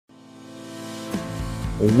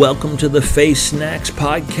Welcome to the Faith Snacks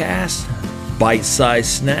Podcast, bite-sized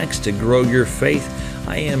snacks to grow your faith.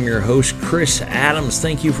 I am your host, Chris Adams.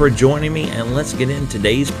 Thank you for joining me, and let's get in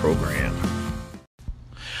today's program.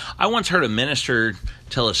 I once heard a minister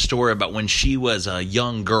tell a story about when she was a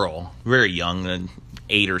young girl, very young,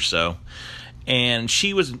 8 or so, and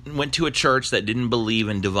she went to a church that didn't believe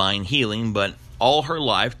in divine healing, but all her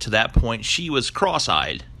life to that point she was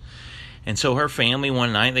cross-eyed. And so her family,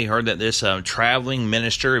 one night, they heard that this traveling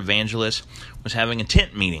minister, evangelist, was having a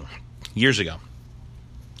tent meeting years ago.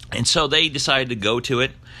 And so they decided to go to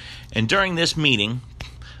it. And during this meeting,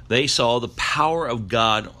 they saw the power of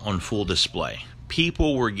God on full display.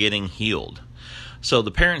 People were getting healed. So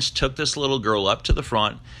the parents took this little girl up to the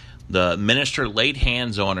front. The minister laid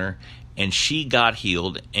hands on her, and she got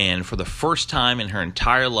healed. And for the first time in her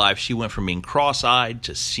entire life, she went from being cross-eyed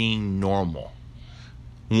to seeing normal.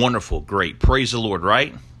 Wonderful, great. Praise the Lord,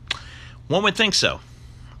 right? One would think so.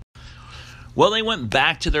 Well, they went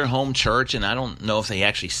back to their home church, and I don't know if they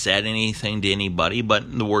actually said anything to anybody,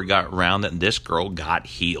 but the word got around that this girl got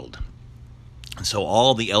healed. And so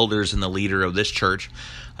all the elders and the leader of this church,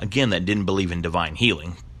 again, that didn't believe in divine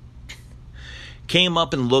healing, came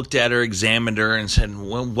up and looked at her, examined her, and said,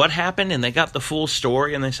 well, what happened? And they got the full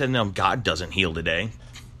story, and they said, no, God doesn't heal today.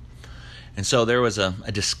 And so there was a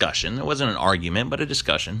discussion. It wasn't an argument, but a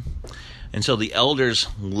discussion. And so the elders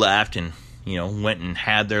left and, went and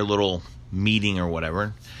had their little meeting or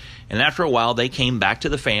whatever. And after a while, they came back to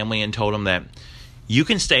the family and told them that you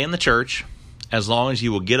can stay in the church as long as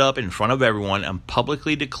you will get up in front of everyone and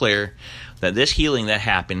publicly declare that this healing that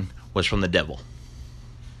happened was from the devil.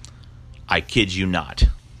 I kid you not.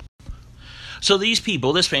 So these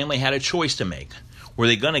people, this family, had a choice to make. Were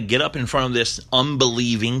they going to get up in front of this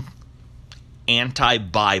unbelieving,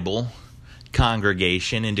 anti-Bible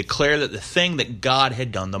congregation and declare that the thing that God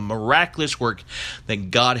had done, the miraculous work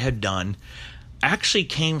that God had done, actually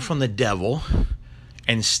came from the devil,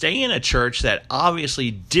 and stay in a church that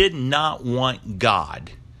obviously did not want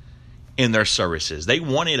God in their services? They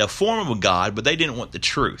wanted a form of God, but they didn't want the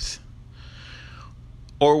truth.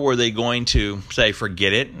 Or were they going to say,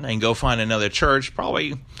 forget it, and go find another church,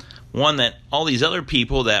 probably one that all these other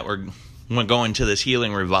people that were going to this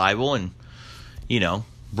healing revival and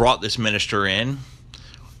brought this minister in,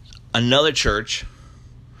 another church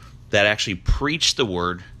that actually preached the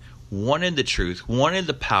word, wanted the truth, wanted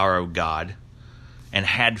the power of God, and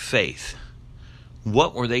had faith?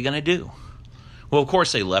 What were they going to do? Well, of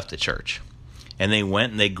course, they left the church, and they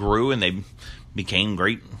went and they grew and they became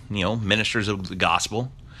great, ministers of the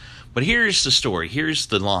gospel. But here's the story. Here's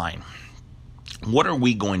the line. What are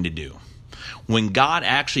we going to do when God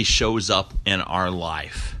actually shows up in our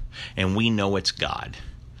life and we know it's God?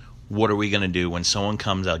 What are we going to do when someone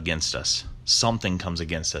comes against us, something comes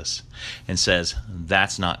against us, and says,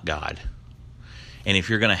 that's not God? And if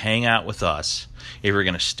you're going to hang out with us, if you're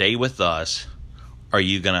going to stay with us, are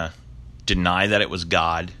you going to deny that it was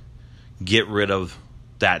God, get rid of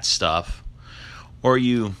that stuff? Or are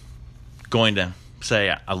you going to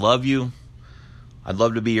say, I love you, I'd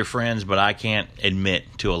love to be your friends, but I can't admit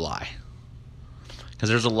to a lie? Because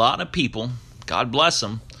there's a lot of people, God bless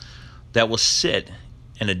them, that will sit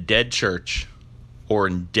in a dead church or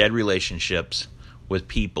in dead relationships with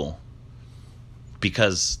people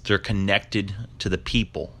because they're connected to the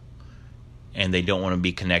people and they don't want to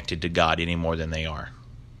be connected to God any more than they are.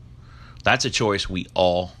 That's a choice we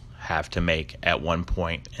all have to make at one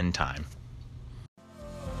point in time.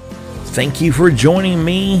 Thank you for joining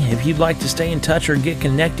me. If you'd like to stay in touch or get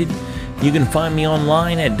connected, you can find me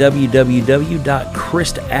online at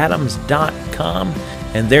www.chrisadams.com,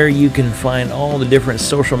 and there you can find all the different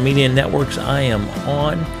social media networks I am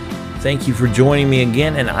on. Thank you for joining me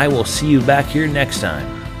again, and I will see you back here next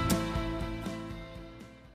time.